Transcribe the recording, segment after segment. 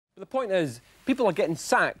The point is, people are getting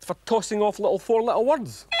sacked for tossing off little four-letter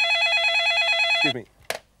words. Excuse me.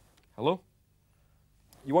 Hello?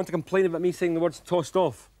 You want to complain about me saying the words tossed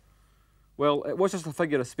off? Well, it was just a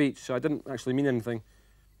figure of speech, so I didn't actually mean anything.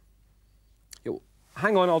 Yo,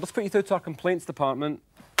 hang on, I'll just put you through to our complaints department.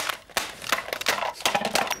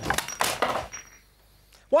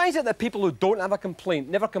 Why is it that people who don't have a complaint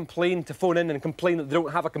never complain to phone in and complain that they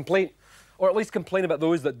don't have a complaint? Or at least complain about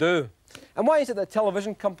those that do? And why is it that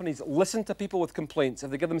television companies listen to people with complaints if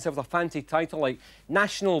they give themselves a fancy title like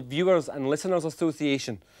National Viewers and Listeners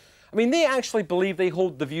Association? I mean, they actually believe they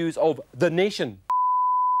hold the views of the nation.